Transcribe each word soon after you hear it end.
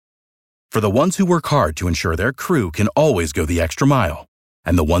For the ones who work hard to ensure their crew can always go the extra mile,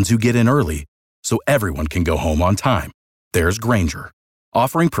 and the ones who get in early so everyone can go home on time, there's Grainger,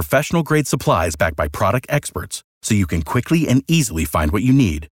 offering professional-grade supplies backed by product experts so you can quickly and easily find what you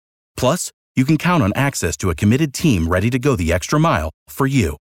need. Plus, you can count on access to a committed team ready to go the extra mile for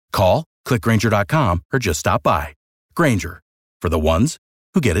you. Call, click Grainger.com, or just stop by. Grainger, for the ones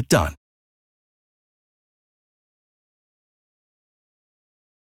who get it done.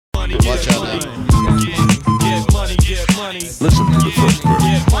 Watch out now. Listen to the first verse.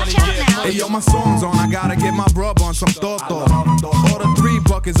 Watch out now. Hey, yo, my song's on. I gotta get my brub on some Toto. Order 3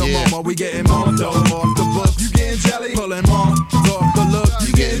 buckets of mama. We getting more dough off the books. You getting jelly? Pulling more off the look.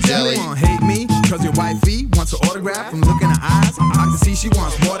 You getting jelly? Hate me? Cause your wifey wants an autograph. From looking in her eyes, I can see she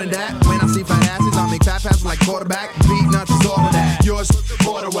wants more than that. When I see fat asses, I make fat passes like quarterback. Beat nuts is all of that. Yours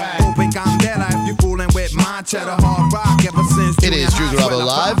quarterback. Hoping I'm there if you fooling with my cheddar hard rock ever since. It is Drew Garabo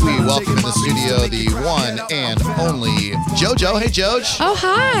Live. We welcome in the studio the one and only JoJo. Hey, Joj. Oh,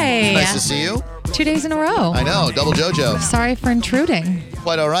 hi. Nice to see you. 2 days in a row. I know, double JoJo. Sorry for intruding.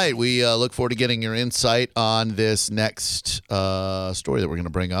 Quite all right. We look forward to getting your insight on this next story that we're going to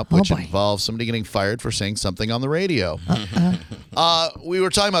bring up, which involves somebody getting fired for saying something on the radio. We were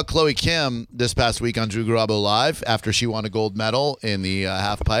talking about Chloe Kim this past week on Drew Garabo Live after she won a gold medal in the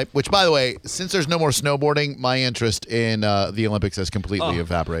half pipe, which, by the way, since there's no more snowboarding, my interest in the Olympics has completely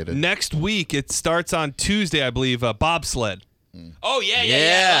evaporated. Next week, it starts on Tuesday, I believe, bobsled. Oh, yeah.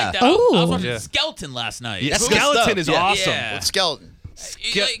 I like that. Oh. I was watching Skeleton last night. Yeah, Skeleton is awesome. Yeah. What's skeleton?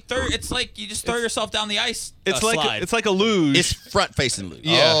 It's like you just throw yourself down the ice. It's slide. like a luge. It's front-facing luge.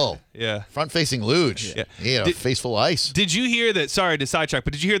 Yeah. Oh. Yeah. Front-facing luge. Yeah. A face full of ice. Did you hear that? Sorry to sidetrack,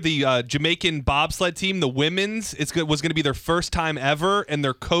 but did you hear the Jamaican bobsled team, the women's? Was going to be their first time ever, and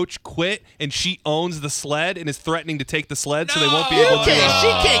their coach quit, and she owns the sled and is threatening to take the sled, so they won't be able to.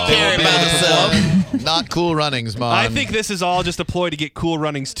 She can't carry by herself. Not Cool Runnings, Mom. I think this is all just a ploy to get Cool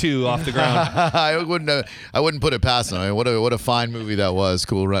Runnings 2 off the ground. I wouldn't put it past them. I mean, what a fine movie that was,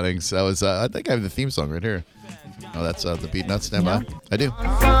 Cool Runnings. That was. I think I have the theme song right here. Oh, that's the Beat Nuts. Stand by. I do.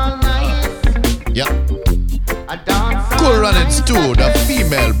 Yep. Cool Runnings 2, the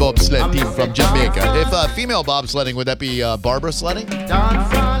female bobsled team from Jamaica. If female bobsledding, would that be Barbara sledding?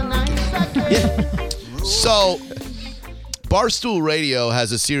 Yeah. So, Barstool Radio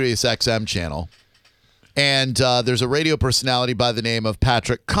has a Sirius XM channel, and there's a radio personality by the name of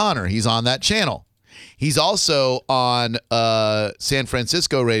Patrick Connor. He's on that channel. He's also on a San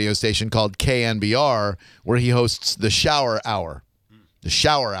Francisco radio station called KNBR, where he hosts the Shower Hour. The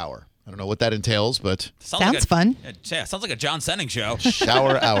Shower Hour. I don't know what that entails, but Sounds fun. Yeah, sounds like a John Senning show.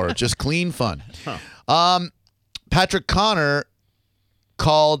 Shower Hour, just clean fun. Patrick Connor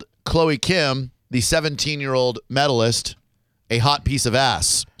called Chloe Kim, the 17-year-old medalist, a hot piece of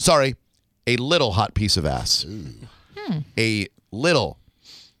ass. Sorry, a little hot piece of ass. A little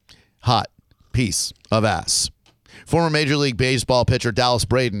hot piece of ass. Former Major League Baseball pitcher Dallas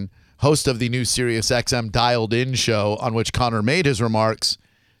Braden, host of the new Sirius XM Dialed In show on which Connor made his remarks,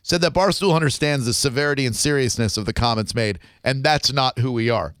 said that Barstool understands the severity and seriousness of the comments made, and that's not who we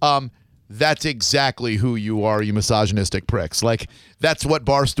are. That's exactly who you are, you misogynistic pricks. Like, that's what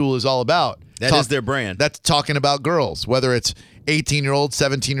Barstool is all about. That is their brand. That's talking about girls, whether it's 18-year-olds,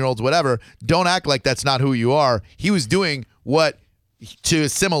 17-year-olds, whatever. Don't act like that's not who you are. He was doing to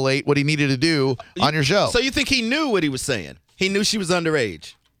assimilate what he needed to do on your show. So you think he knew what he was saying? He knew she was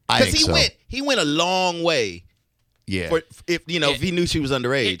underage. I think so. He went a long way. Yeah. If he knew she was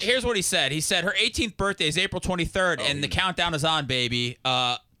underage. Here's what he said. He said her 18th birthday is April 23rd, and the countdown is on, baby.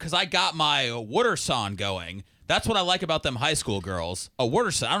 Because I got my Wooderson going. That's what I like about them high school girls. A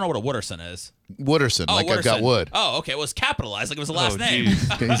Wooderson. I don't know what a Wooderson is. Wooderson, like Wooderson. I've got wood. Oh, okay. It was capitalized, like it was the last name.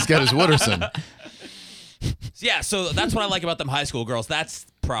 He's got his Wooderson. Yeah, so that's what I like about them high school girls. That's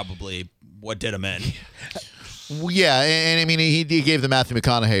probably what did them in. Yeah, and I mean, he gave the Matthew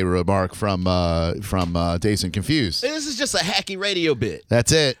McConaughey remark from Dazed and Confused. This is just a hacky radio bit.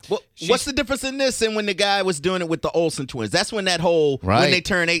 That's it. What's the difference in this and when the guy was doing it with the Olsen twins? That's when that whole when they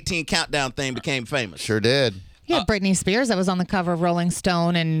turn 18 countdown thing became famous. Sure did. Yeah, Britney Spears that was on the cover of Rolling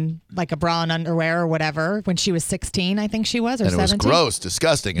Stone in like a bra and underwear or whatever when she was 16, I think she was, or 17. And it was gross,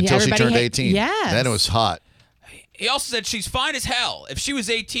 disgusting until she turned 18. Yes. Then it was hot. He also said she's fine as hell. If she was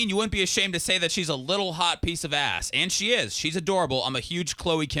 18, you wouldn't be ashamed to say that she's a little hot piece of ass. And she is. She's adorable. I'm a huge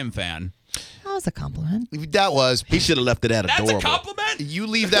Chloe Kim fan. That was a compliment. That was. He should have left it at adorable. That's a compliment? You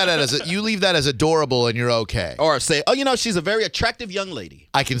leave that as adorable and you're okay. Or say, she's a very attractive young lady.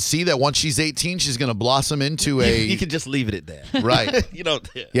 I can see that once she's 18, she's going to blossom into a... You can just leave it at that. Right.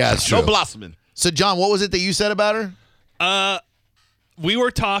 Yeah, that's true. No blossoming. So, John, what was it that you said about her? we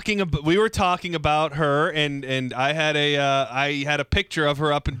were talking about her, and I had a picture of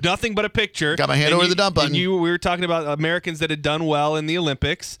her up, nothing but a picture. Got my hand over the dump button. And we were talking about Americans that had done well in the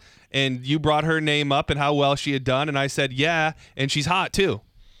Olympics, and you brought her name up and how well she had done, and I said, yeah, and she's hot too.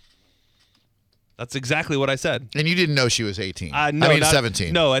 That's exactly what I said. And you didn't know she was 18. No,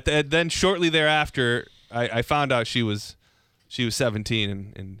 17. No, then shortly thereafter, I found out she was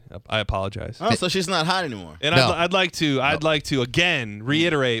 17, and I apologize. Oh, so she's not hot anymore. And No. I'd like to again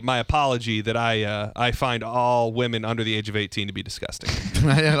reiterate my apology that I find all women under the age of 18 to be disgusting.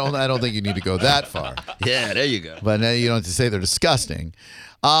 I don't think you need to go that far. Yeah, there you go. But you don't have to say they're disgusting.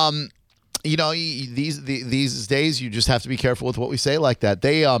 These days you just have to be careful with what we say like that.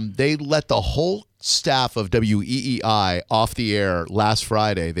 They let the whole staff of WEEI off the air last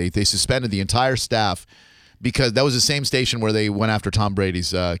Friday. They suspended the entire staff because that was the same station where they went after Tom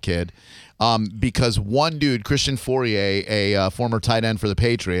Brady's kid. Because one dude, Christian Fourier, a former tight end for the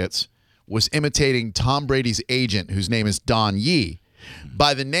Patriots, was imitating Tom Brady's agent, whose name is Don Yee.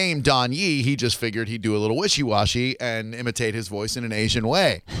 By the name Don Yee, he just figured he'd do a little wishy-washy and imitate his voice in an Asian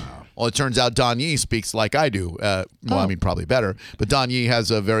way. Well, it turns out Don Yee speaks like I do. I mean, probably better. But Don Yee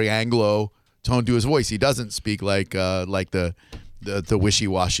has a very Anglo tone to his voice. He doesn't speak like the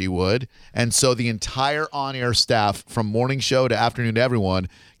wishy-washy would. And so the entire on-air staff, from morning show to afternoon to everyone,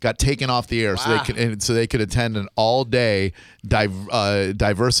 got taken off the air so they could attend an all-day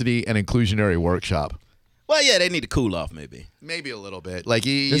diversity and inclusionary workshop. Well, yeah, they need to cool off maybe. Maybe a little bit. Like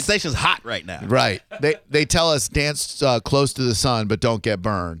The station's hot right now. Right. They tell us dance close to the sun, but don't get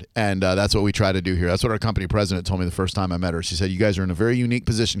burned. And that's what we try to do here. That's what our company president told me the first time I met her. She said, you guys are in a very unique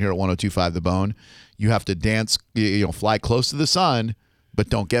position here at 102.5 The Bone. You have to dance, fly close to the sun, but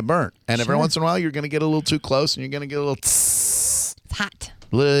don't get burnt. And every once in a while, you're going to get a little too close, and you're going to get a little tss. It's hot.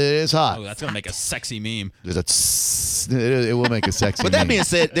 It is hot. Oh, that's gonna make a sexy meme. There's a tss. It will make a sexy But that meme. being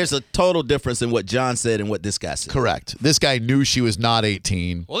said, there's a total difference in what John said and what this guy said. Correct. This guy knew she was not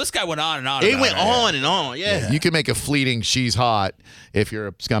 18. Well, this guy went on and on. He about went it. on and on, yeah. You can make a fleeting "she's hot" if you're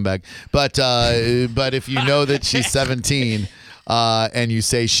a scumbag, but if you know that she's 17 and you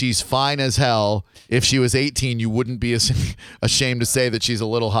say she's fine as hell, if she was 18, you wouldn't be ashamed to say that she's a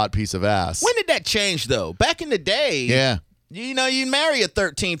little hot piece of ass. When did that change, though? Back in the day, Yeah. you marry at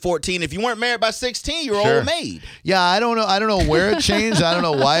 13, 14. If you weren't married by 16, you were Sure. old maid. Yeah, I don't know where it changed. I don't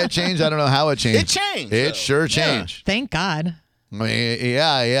know why it changed. I don't know how it changed. It changed, It though. sure Yeah. changed. Thank God. I mean,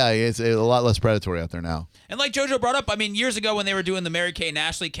 yeah. It's a lot less predatory out there now. And like JoJo brought up, I mean, years ago when they were doing the Mary Kay and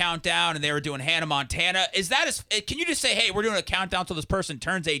Ashley countdown and they were doing Hannah Montana, can you just say, hey, we're doing a countdown till this person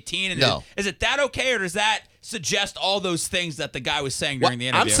turns 18? And No. is it that okay, or does that suggest all those things that the guy was saying during the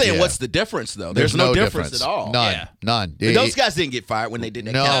interview? I'm saying, Yeah. what's the difference, though? There's no difference at all. None. Yeah. None. Those guys didn't get fired when they did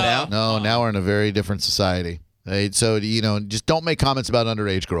that countdown. No, now we're in a very different society. So, just don't make comments about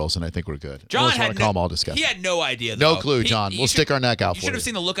underage girls, and I think we're good. John Unless you had want to call them all disgusting. He had no idea, though. No clue, John. We'll you stick our neck out You for should have you.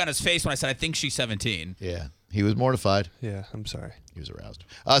 seen the look on his face when I said, I think she's 17. Yeah, he was mortified. Yeah, I'm sorry. He was aroused.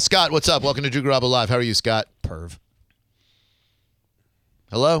 Scott, what's up? Welcome to Drew Garabo Live. How are you, Scott? Perv.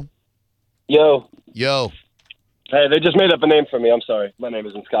 Hello? Yo. Hey, they just made up a name for me. I'm sorry. My name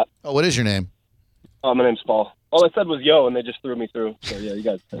isn't Scott. Oh, what is your name? Oh, my name's Paul. All I said was yo, and they just threw me through. So, yeah, you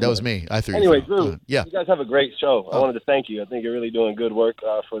guys. That was me. I threw Anyway, you through. Drew, Yeah. you guys have a great show. I wanted to thank you. I think you're really doing good work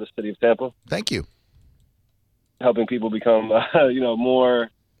for the city of Tampa, Thank you. helping people become, more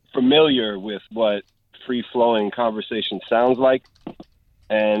familiar with what free-flowing conversation sounds like.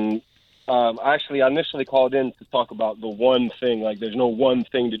 And I initially called in to talk about the one thing. Like, there's no one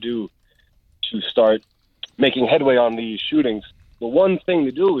thing to do to start making headway on these shootings. The one thing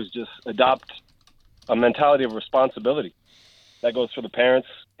to do is just adopt a mentality of responsibility. That goes for the parents,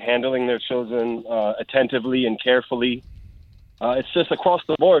 handling their children attentively and carefully. It's just across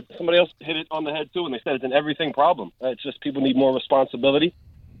the board. Somebody else hit it on the head, too, and they said it's an everything problem. It's just people need more responsibility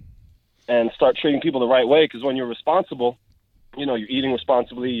and start treating people the right way, because when you're responsible, you're eating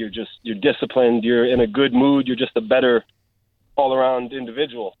responsibly, you're disciplined, you're in a good mood, you're just a better all-around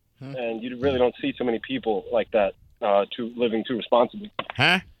individual. And you really don't see too many people like that living too responsibly.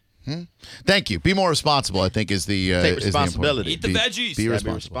 Thank you. Be more responsible, I think, is the Take is the important- responsibility. Eat the veggies. Be Gotta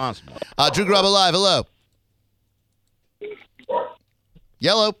be responsible. responsible. Drew Garabo Live. Hello.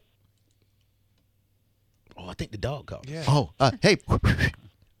 Yellow. Oh, I think the dog called. Yeah. Oh, hey.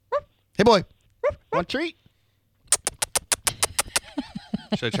 Hey, boy. One treat.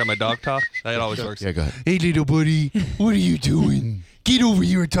 Should I try my dog talk? That always works. Yeah, go ahead. Hey, little buddy, what are you doing? Get over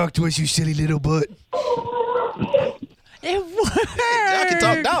here and talk to us, you silly little butt. It worked. I can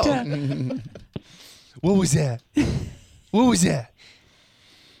talk dog. What was that? What was that?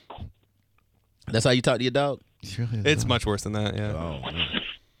 That's how you talk to your dog? It's much worse than that. Yeah. Oh, man.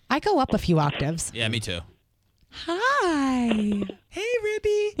 I go up a few octaves. Yeah, me too. Hi. Hey,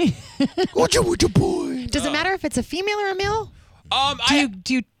 Ribby. What you with your boy? Does it matter if it's a female or a male?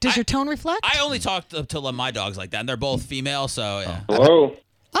 Does your tone reflect? I only talk to my dogs like that, and they're both female, so yeah. Hello.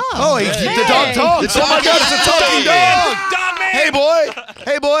 Oh, The dog talks. Oh my God, it's a talking dog. Hey, boy.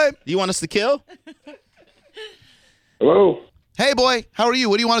 Hey, boy. You want us to kill? Hello. Hey, boy. How are you?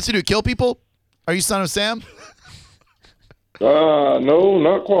 What do you want us to do? Kill people? Are you son of Sam? No,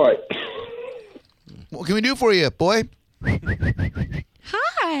 not quite. What can we do for you, boy?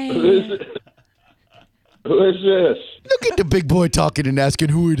 Hi. Who is this? Look at the big boy talking and asking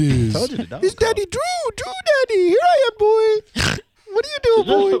who it is. Told you the dog It's Daddy Drew. Drew Daddy. Here I am, boy. What are you doing, Is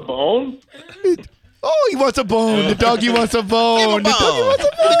this boy? the bone? Oh, he wants a bone. The doggy wants a bone. The doggy wants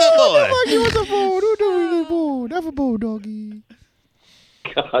a bone. He's a good boy. The doggy wants a bone. Who doing a bone? Have a bone, doggy.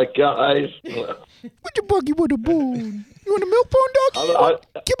 Guys. What your buggy with a bone? You want a milk bone, doggy?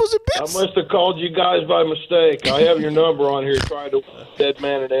 Kibbles and I bits? must have called you guys by mistake. I have your number on here trying to dead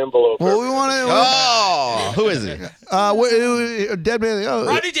man an envelope. Well, we want to. Oh, who is it? Dead man. Oh,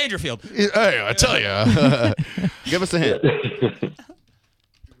 Rodney Dangerfield. hey, I tell you. Give us a hint.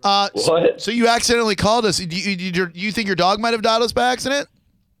 What? So you accidentally called us. Do you think your dog might have dialed us by accident?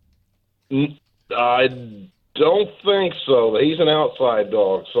 I don't think so. He's an outside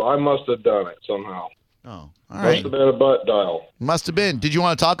dog, so I must have done it somehow. Oh, all Must right. have been a butt dial. Must have been. Did you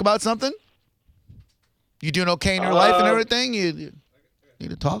want to talk about something? You doing okay in your life and everything? You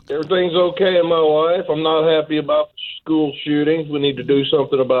need to talk? Everything's okay in my life. I'm not happy about the school shootings. We need to do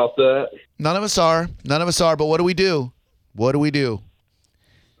something about that. None of us are. But what do we do? What do we do?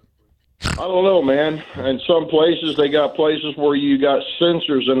 I don't know, man. In some places, they got places where you got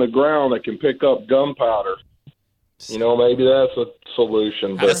sensors in the ground that can pick up gunpowder. You know, maybe that's a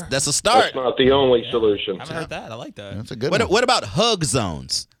solution, but That's a start. that's not the only solution. I haven't heard that. I like that. That's a good one. What about hug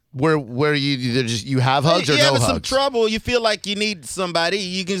zones? Where you have hugs or you no having hugs? some trouble, you feel like you need somebody,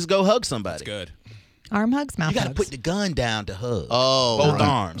 you can just go hug somebody. That's good. Arm hugs, mouth You got to hugs. put the gun down to hug. Oh, Both right.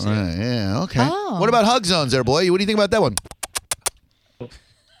 arms. Right, yeah, okay. Oh. What about hug zones there, boy? What do you think about that one?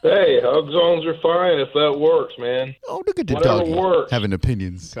 Hey, hug zones are fine if that works, man. Oh, look at the Whatever dog works. having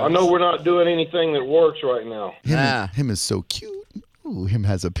opinions. I know we're not doing anything that works right now. Him is so cute. Ooh, him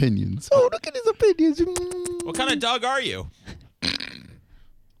has opinions. Oh, look at his opinions. What kind of dog are you?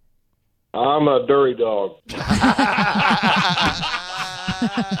 I'm a dirty dog.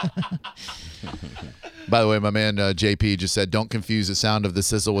 By the way, my man JP just said, don't confuse the sound of the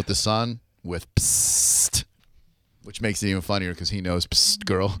sizzle with the sun with psst, which makes it even funnier because he knows psst,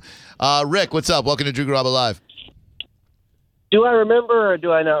 girl. Rick, what's up? Welcome to Drew Garabo Live. Do I remember or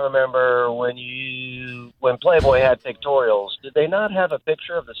do I not remember when Playboy had pictorials? Did they not have a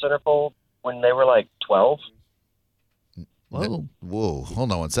picture of the centerfold when they were like 12? Whoa,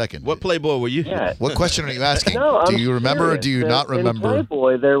 hold on one second. What Playboy were you? Yeah. What question are you asking? No, do I'm you remember or serious. do you not remember? In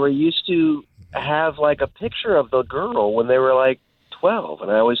Playboy, they were used to have like a picture of the girl when they were like 12,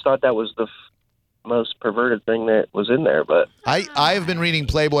 and I always thought that was the most perverted thing that was in there. But I have been reading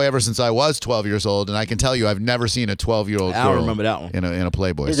Playboy ever since I was 12 years old, and I can tell you I've never seen a 12-year-old girl I don't remember that one. in a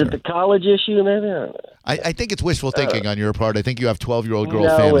Playboy. is sir. it the college issue, maybe? I don't know. I think it's wishful thinking on your part. I think you have 12-year-old girl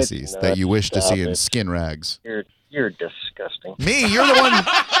No, fantasies it's not. that you wish to Stop see in it. skin rags. You're disgusting. Me? You're the one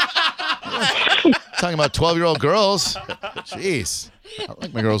talking about 12-year-old girls. Jeez. I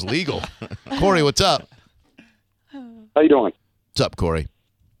like my girls legal. Corey, what's up? How you doing? What's up, Corey?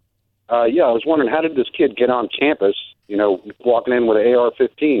 Yeah, I was wondering, how did this kid get on campus, walking in with an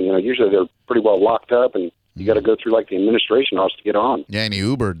AR-15? Usually they're pretty well locked up, and you got to go through, like, the administration office to get on. Yeah, and he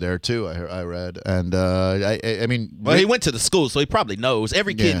Ubered there, too, I read. And, I mean... Well, he went to the school, so he probably knows.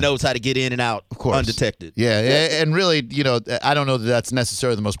 Every kid Yeah. knows how to get in and out Of course. undetected. Yeah, and really, I don't know that that's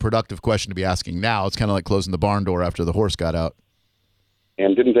necessarily the most productive question to be asking now. It's kind of like closing the barn door after the horse got out.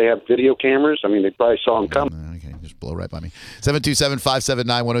 And didn't they have video cameras? I mean, they probably saw him coming. Okay, just blow right by me.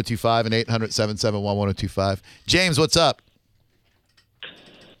 727-579-1025 and 800-771-1025. James, what's up?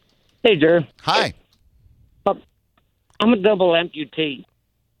 Hey, Drew. Hi. I'm a double amputee.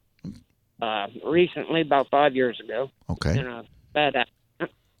 Recently, about 5 years ago. Okay. In a bad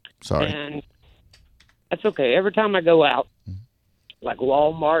accident. Sorry. And that's okay. Every time I go out, like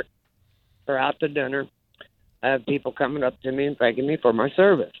Walmart or out to dinner, I have people coming up to me and thanking me for my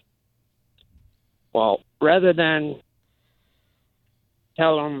service. Well, rather than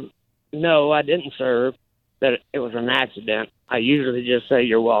tell them, no, I didn't serve, that it was an accident, I usually just say,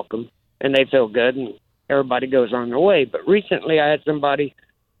 you're welcome. And they feel good, and everybody goes on their way. But recently I had somebody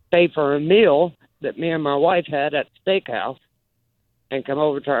pay for a meal that me and my wife had at the steakhouse, and come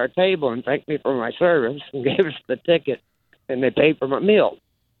over to our table and thanked me for my service and gave us the ticket, and they paid for my meal.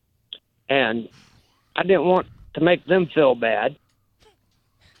 And I didn't want to make them feel bad,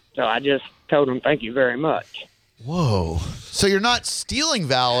 so I just told them thank you very much. Whoa. So you're not stealing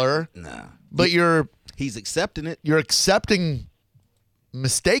valor, but he's accepting it. You're accepting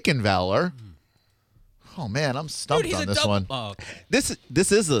mistaken valor. Oh, man, I'm stumped on this one. Oh, This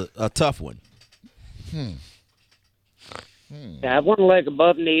is a tough one. I have one leg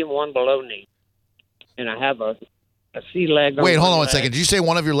above knee and one below knee, and I have a C leg. Wait, hold on one one second. Did you say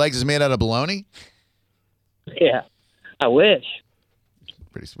one of your legs is made out of bologna? Yeah, I wish.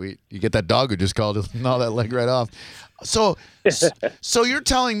 Pretty sweet. You get that dog who just called to gnaw that leg right off. So you're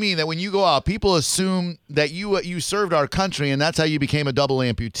telling me that when you go out, people assume that you served our country and that's how you became a double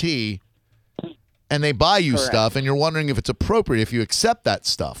amputee, and they buy you Correct. stuff, and you're wondering if it's appropriate if you accept that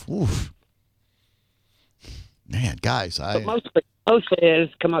stuff. Oof. Man, guys, But mostly it is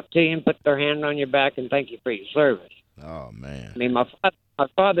come up to you and put their hand on your back and thank you for your service. Oh, man. I mean, my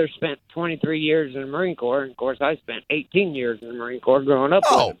father spent 23 years in the Marine Corps, and of course, I spent 18 years in the Marine Corps growing up.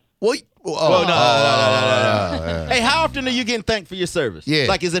 Oh, well, no. Hey, how often are you getting thanked for your service? Yeah.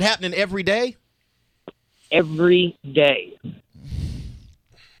 Like, is it happening every day? Every day.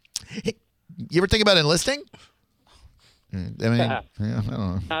 You ever think about enlisting? I mean, yeah, I don't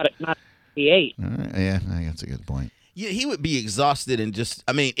know. Not 88. All right, yeah, I think that's a good point. Yeah, he would be exhausted and just,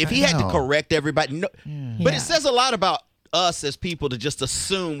 I mean, if he had to correct everybody. No, But it says a lot about us as people to just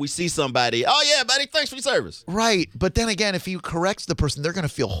assume we see somebody, oh, yeah, buddy, thanks for your service. Right, but then again, if he corrects the person, they're going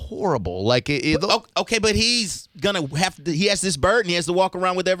to feel horrible. Like, okay, but he's going to have to, he has this burden he has to walk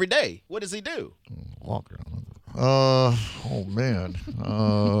around with every day. What does he do? Walk around. Oh, man.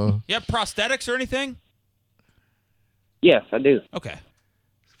 You have prosthetics or anything? Yes, I do. Okay.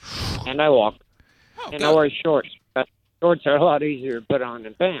 And I walk. Oh, and I wear shorts. Shorts are a lot easier to put on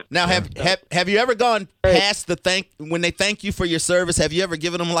than pants. Now, have you ever gone past the when they thank you for your service? Have you ever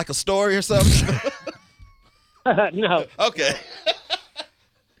given them like a story or something? No. Okay.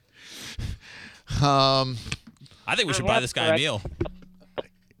 I think we should buy this guy a meal.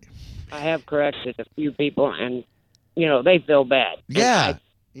 I have corrected a few people, and they feel bad. Yeah.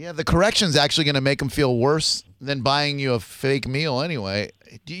 Yeah, the correction's actually going to make them feel worse than buying you a fake meal anyway.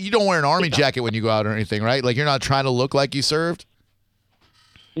 You don't wear an army jacket when you go out or anything, right? Like, you're not trying to look like you served?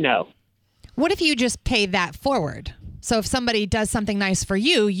 No. What if you just pay that forward? So if somebody does something nice for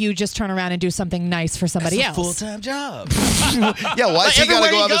you, you just turn around and do something nice for somebody else. Full-time job. Yeah, why's he got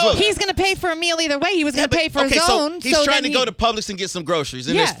to go out as well? He's going to pay for a meal either way. He was going to pay for his own. So he's trying to go to Publix and get some groceries,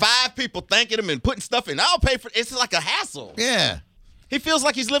 and there's 5 people thanking him and putting stuff in. I'll pay for it. It's like a hassle. Yeah. He feels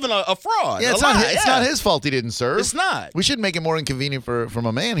like he's living a fraud. Yeah, it's not his fault he didn't serve. It's not. We should make it more inconvenient for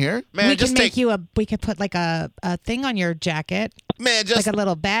a man here. Man, we can make you we could put like a thing on your jacket. Man, like a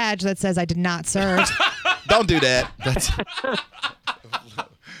little badge that says I did not serve. Don't do that. That's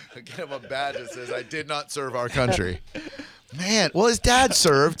get him a badge that says I did not serve our country. Man, well, his dad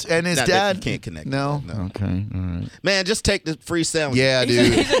served, and his dad you can't connect. No? Okay, all right. Man, just take the free sandwich. Yeah,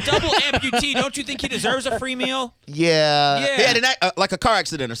 dude. He's a double amputee. Don't you think he deserves a free meal? Yeah. He had like a car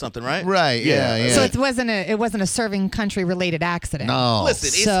accident or something, right? Right. Yeah. So it wasn't a serving country related accident. No.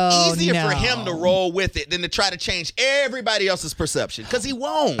 Listen, it's easier for him to roll with it than to try to change everybody else's perception, because he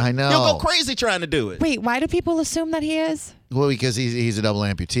won't. I know. He'll go crazy trying to do it. Wait, why do people assume that he is? Well, because he's a double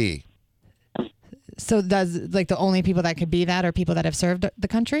amputee. So does the only people that could be that are people that have served the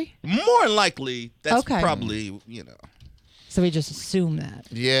country? More than likely, that's Okay. probably, So we just assume that.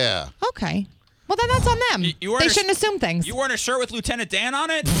 Yeah. Okay. Well, then that's on them. They shouldn't assume things. You wearing a shirt with Lieutenant Dan on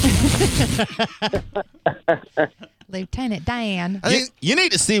it? Lieutenant Dan. You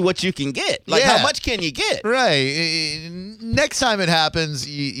need to see what you can get. Like, how much can you get? Right. Next time it happens,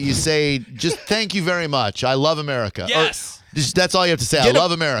 you say, just thank you very much. I love America. Yes. That's all you have to say. I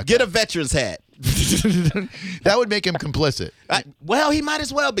love America. Get a veteran's hat. That would make him complicit. Well, he might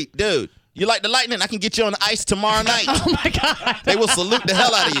as well be. Dude, you like the Lightning? I can get you on the ice tomorrow night. Oh, my God. They will salute the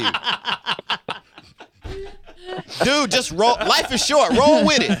hell out of you. Dude, just roll. Life is short. Roll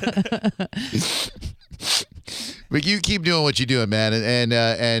with it. But you keep doing what you're doing, man,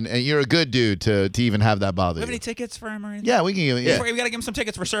 and you're a good dude to even have that bother Do you have you. any tickets for him or anything? Yeah, we can give it. Yeah. We got to give him some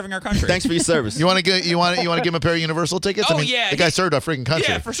tickets for serving our country. Thanks for your service. You want to give him a pair of Universal tickets? Oh, yeah. The guy served our freaking country.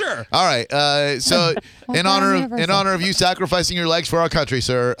 Yeah, for sure. All right. So in Universal. honor of you sacrificing your legs for our country,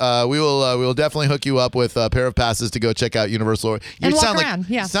 sir, we will definitely hook you up with a pair of passes to go check out Universal. And walk sound around,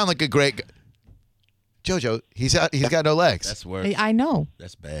 yeah. sound like a great JoJo. He's got no legs. That's worse. I know.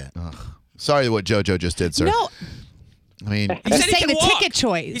 That's bad. Sorry what JoJo just did, sir. No. I mean, I'm just saying the ticket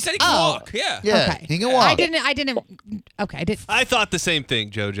choice. He said he can walk. Yeah. Okay. he can walk. I didn't. Okay, I did. I thought the same thing,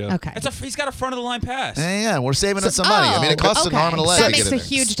 JoJo. Okay. He's got a front of the line pass. Yeah, we're saving us some money. I mean, it costs an arm and a leg. That to makes get a in there.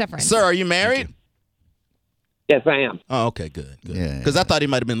 huge difference. Sir, are you married? Yes, I am. Oh, okay, good. Yeah. Because I thought he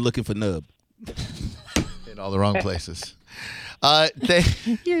might have been looking for Nub. In all the wrong places.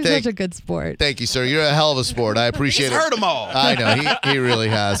 You're such a good sport. Thank you, sir. You're a hell of a sport. I appreciate it. He's heard them all. I know he really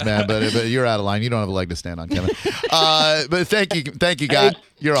has, man. But you're out of line. You don't have a leg to stand on, Kevin. But thank you, guy.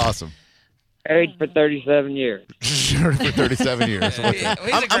 You're awesome. Married for 37 years. For 37 years.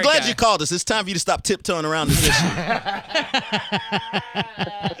 I'm glad you called us. It's time for you to stop tiptoeing around this issue.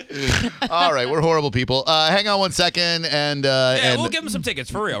 All right, we're horrible people. Hang on one second, and we'll give him some tickets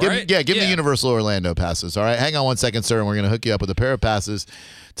for real, right? Give him the Universal Orlando passes. All right, hang on one second, sir, and we're going to hook you up with a pair of passes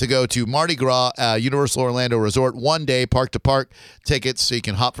to go to Mardi Gras, Universal Orlando Resort, 1 day park to park tickets, so you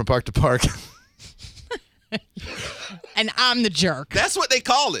can hop from park to park. And I'm the jerk. That's what they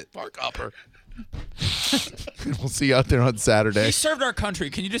call it. Park hopper. We'll see you out there on Saturday. He served our country.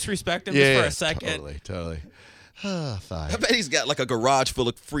 Can you just respect him just for a second? Totally. Fine. I bet he's got like a garage full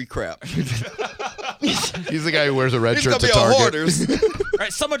of free crap. He's the guy who wears a red He's shirt gonna to be a Target. hoarders.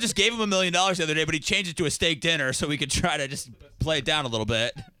 Right, someone just gave him $1 million the other day, but he changed it to a steak dinner so we could try to just play it down a little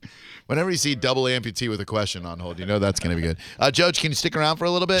bit. Whenever you see double amputee with a question on hold, you know that's going to be good. Judge, can you stick around for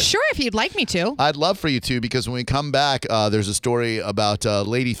a little bit? Sure, if you'd like me to. I'd love for you to, because when we come back, there's a story about a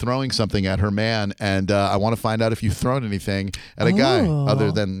lady throwing something at her man, and I want to find out if you've thrown anything at a guy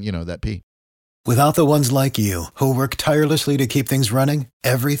other than, that pee. Without the ones like you, who work tirelessly to keep things running,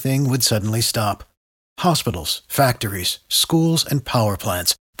 everything would suddenly stop. Hospitals, factories, schools, and power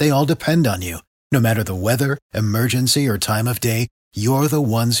plants, they all depend on you. No matter the weather, emergency, or time of day, you're the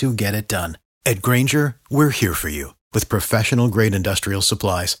ones who get it done. At Grainger, we're here for you with professional-grade industrial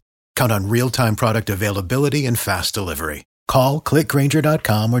supplies. Count on real-time product availability and fast delivery. Call, click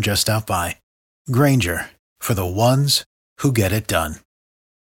Grainger.com, or just stop by. Grainger, for the ones who get it done.